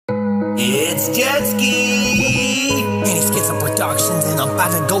It's jetski. DannyskitzoProductions, and I'm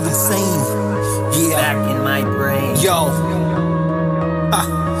about to go insane. Yeah, Back in my brain. yo,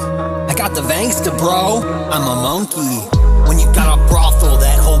 I got the vangsta, bro. I'm a monkey. When you got a brothel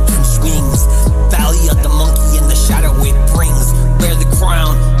that hopes and swings, Valley of the monkey and the shadow it brings. Wear the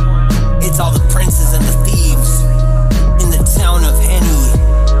crown. It's all the princes and the thieves in the town of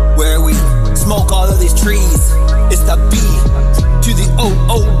Henny, where we smoke all of these trees. It's the B to the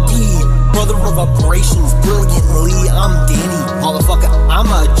OOD, brother of operations brilliantly. I'm Danny, motherfucker, I'm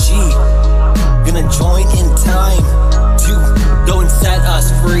a G. Gonna join in time to go and set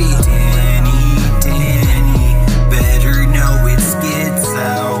us free. Danny, better know it's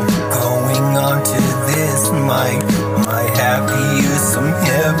skitzo. Going on to this mic, might have to use some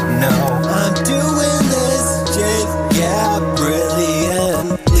hypno. I'm doing this shit, yeah,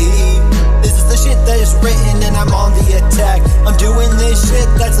 brilliantly. This is the shit that is written and I'm on the attack. I'm doing this shit,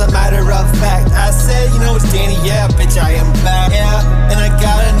 that's a matter of fact. I said, you know it's Danny, yeah, bitch, I am back. Yeah, and I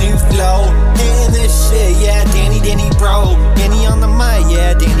got a new flow. Hitting this shit, yeah, Danny, bro. Danny on the mic,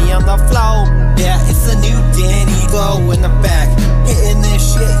 yeah, Danny on the flow. Yeah, it's the new Danny, glow in the back. Hitting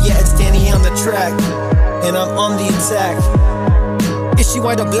this shit, yeah, it's Danny on the track. And I'm on the attack. Is she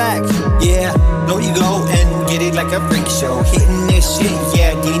white or black? Yeah, no, you go and get it like a freak show. Hitting this shit,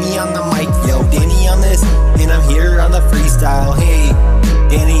 yeah, Danny on the mic, yo, Danny on this, and I'm here on the freestyle. Hey,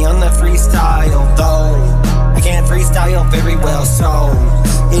 Danny on the freestyle, though I can't freestyle very well, so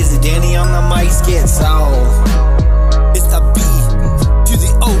is it Danny on the mic, skitzo? It's the B to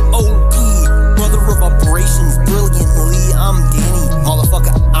the OOD, brother of operations brilliantly. I'm Danny,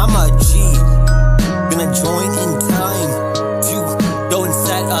 motherfucker, I'm a G. Gonna join in time to go and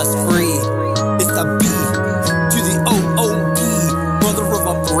set us free. It's the B to the OOD, brother of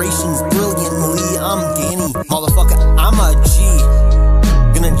operations brilliantly. I'm Danny, motherfucker, I'm a G.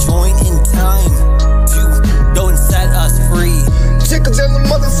 Gonna join in time to go and set us free. Chickens on the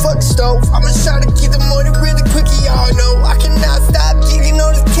motherfucking stove. I'ma try to get the money really quick, y'all know. I cannot stop getting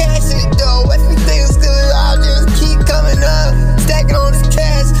all this cash in the dough. Everything is good, I'll just keep coming up. Stacking on this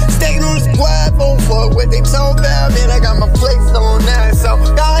cash, stacking on this guap. Oh, fuck what they told about, man, I got my plates on now. So,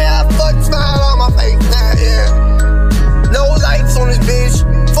 gotta have a fucking smile on my face now, yeah. No lights on this bitch.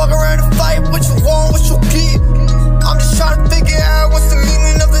 Fuck around and fight, what you want, what you get. I'm just trying to figure out what's the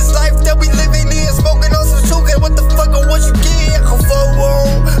meaning of this life that we living in. Smoking on some sugar, what the fuck or what you get. I go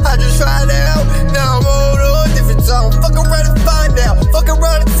forward, I just tried it out. Now I'm on a different zone. Fuck around and find out. Fuck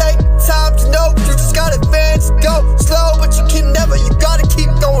around and take time to know. You just gotta advance, go slow, but you can never. You gotta keep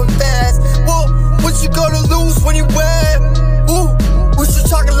going fast. Well, what you gonna lose when you win? Ooh, what you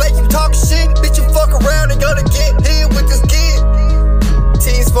talking like you talking shit? Bitch, you fuck around and gonna get hit with this kid.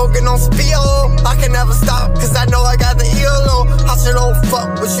 Team smoking on speed, I can never stop, cause I know I got the ELO. I said, oh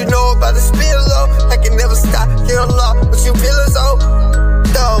fuck, what you know about the spill, I can never stop, get a lot, what you feelin', oh.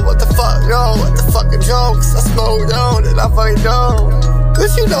 Yo, what the fuck, yo, what the fucking jokes? I slowed down and I fucking know.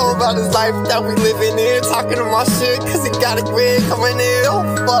 What you know about this life that we living in? Talking to my shit, cause it got a grid coming in. Oh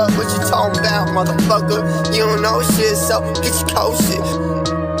fuck, what you talking about, motherfucker? You don't know shit, so get your cold shit.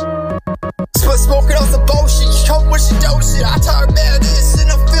 Smoking on some bullshit, you come with your dope shit. I talk about this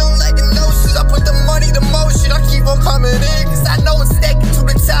and I'm feeling like a lotion. I put the money to motion, I keep on coming in, cause I know it's stacking to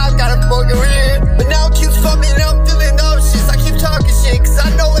the top, gotta fucking in. But now it keeps coming and I'm feeling nauseous. I keep talking shit, cause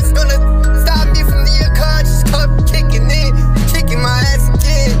I know it's gonna stop me from the unconscious. Come kicking in, kicking my ass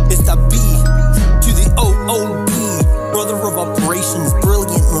again. It's the B to the OOD, brother of operations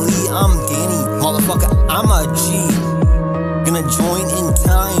brilliantly. I'm Danny, motherfucker, I'm a G. Gonna join in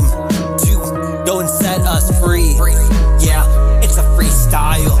time to go and set us free. Yeah, it's a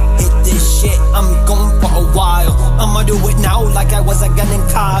freestyle. Hit this shit, I'm going for a while. I'ma do it now like I was a gun in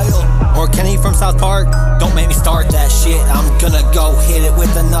Kyle or Kenny from South Park. Don't make me start that shit. I'm gonna go hit it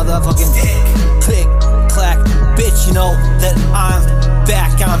with another fucking click, clack. Bitch, you know that I'm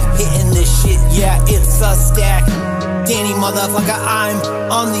back. I'm hitting this shit, yeah, it's a stack. Danny, motherfucker, I'm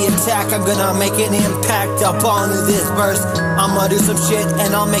on the attack. I'm gonna make an impact up on this verse. I'ma do some shit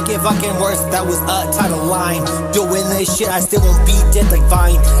and I'll make it fucking worse. That was a title line. Doing this shit, I still won't be dead like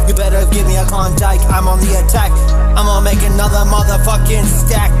Vine. You better give me a Klondike, I'm on the attack. I'ma make another motherfucking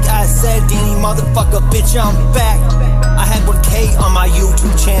stack. I said, Danny, motherfucker, bitch, I'm back. I had 1K on my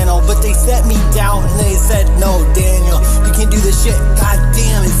YouTube channel, but they set me down and they said, no, Daniel, you can't do this shit. God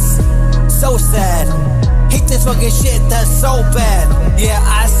damn, it's so sad. Hate this fucking shit, that's so bad. Yeah,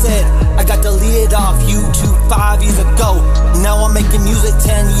 I said I got deleted off YouTube 5 years ago. Now I'm making music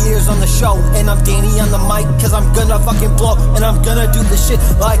 10 years motherfuckers on the show, and I'm Danny on the mic, cause I'm gonna fucking blow, and I'm gonna do this shit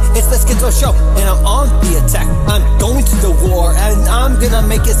like it's the Skitzo show, and I'm on the attack. I'm going to the war, and I'm gonna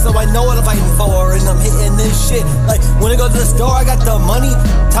make it so I know what I'm fighting for, and I'm hitting this shit like when I go to the store, I got the money,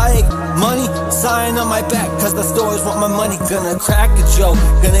 tag, money, sign on my back, cause the stores want my money. Gonna crack a joke,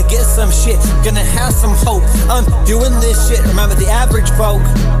 gonna get some shit, gonna have some hope. I'm doing this shit, remember the average folk.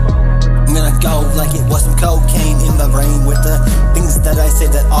 I'm gonna go like it was some cocaine in the rain with the things that I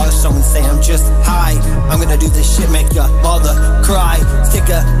say that are so insane. I'm just high. I'm gonna do this shit, make your mother cry, stick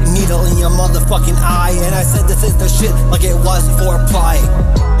a needle in your motherfucking eye. And I said this is the shit like it was foreplay.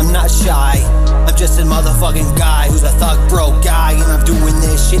 I'm not shy, I'm just a motherfucking guy who's a thug bro guy, and I'm doing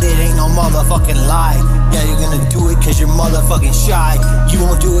this shit, it ain't no motherfucking lie. Yeah, you're gonna do it cause you're motherfucking shy. You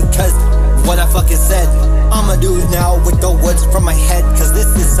won't do it cause what I fucking said. I'ma do it now with the words from my head, cause this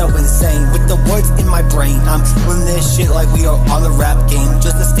is so insane. With the words in my brain, I'm doing this shit like we are on the rap game.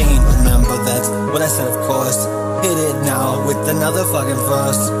 Just a stain, remember that's what I said, of course. Hit it now with another fucking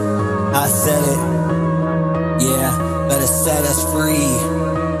verse. I said it, yeah, let it set us free.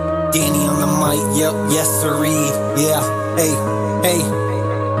 Danny on the mic, yep, yes sirree. Yeah, hey, hey,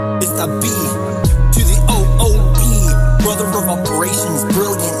 it's the B to the OOB, brother of operations,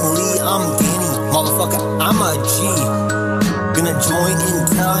 brilliantly. I'm Danny, motherfucker, I'm a G. Gonna join in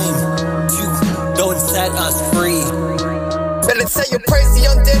time to go and set us free. Better tell your crazy,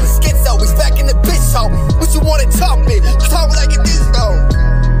 I'm Dannyskitzo. He's back in the bitch hole. What you wanna talk, bitch? Talk like it is though.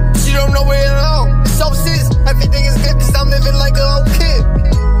 You don't know where at all. It's so serious, everything is good cause I'm living like an old kid.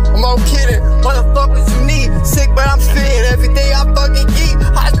 I'm all kidding, motherfuckers you need. Sick, but I'm spitting every day I fucking eat.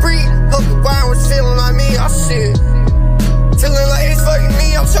 I breathe, hook around with feeling like me, oh shit. Feeling like it's fucking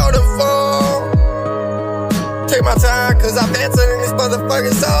me, I'm trying to fall. Take my time, cause I'm answering this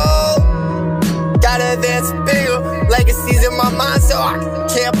motherfucking soul. Gotta advance bigger, legacies in my mind, so I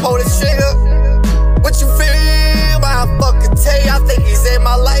can't pull the trigger. What you feel? My fucking tell you, I think he saved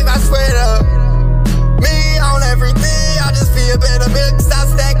my life, I swear to me on everything. I just be a better man, cause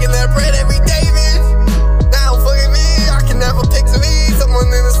I'm stacking that bread every day, bitch. Now fucking me, I can never picture me. Someone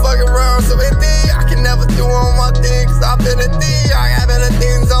in this fucking world, so empty. I can never do all my things, cause I've been a thief. I got better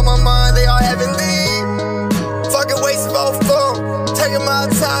things on my mind, they all heavenly. Fucking waste both phone, taking my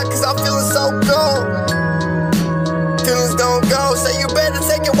time, cause I'm feeling so gone. Feelings don't go, so you better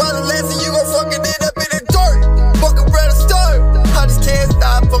take it while it lasts, and you gon' fucking end up in the dirt. Fucking better start. I just can't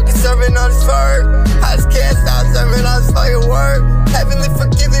stop fucking serving all this fur. I just can't stop serving all this fucking work. Heavenly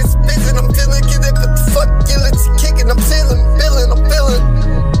forgiveness, busy, I'm feeling, get it, but the fuck, guilty kicking, I'm feeling.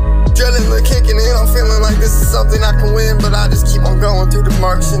 Drilling, the kicking in, I'm feeling like this is something I can win, but I just keep on going through the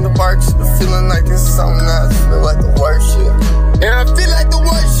marks and the barks. I'm feeling like this is something I just feel like the worst shit. Yeah, I feel like the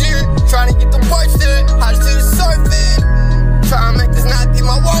worst shit. Trying to get the worst shit. I just do the surfing. Trying to make this not be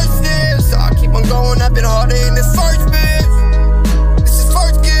my worst shit. So I keep on going, I've been harder in this first bitch. This is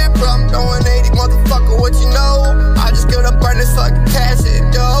first gift, but I'm going 80, motherfucker, what you know? I just gonna burn this fucking cash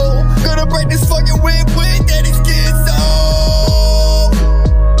and dough. Gonna break this fucking whip with Dannyskitzo.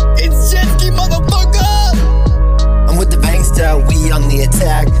 It's jetski, motherfucker. I'm with the vangsta, we on the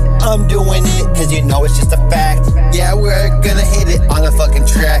attack. I'm doing it cause you know it's just a fact. Yeah, we're gonna hit it on the fucking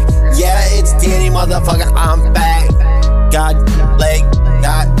track. Yeah, it's Danny, motherfucker, I'm back. Got leg,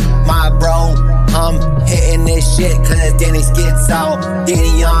 got my bro. I'm hitting this shit cause it's Dannyskitzo.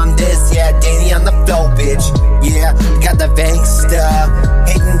 Danny on this, yeah, Danny on the flow, bitch. Yeah, got the vangsta,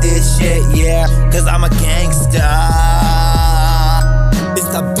 hitting this shit, yeah, cause I'm a gangsta. It's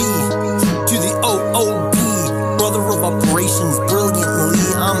the B to the OOB, brother of operations, brilliantly.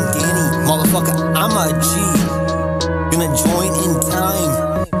 I'm Danny, motherfucker, I'm a G. Gonna join in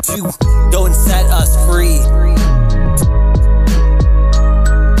time to go and set us free.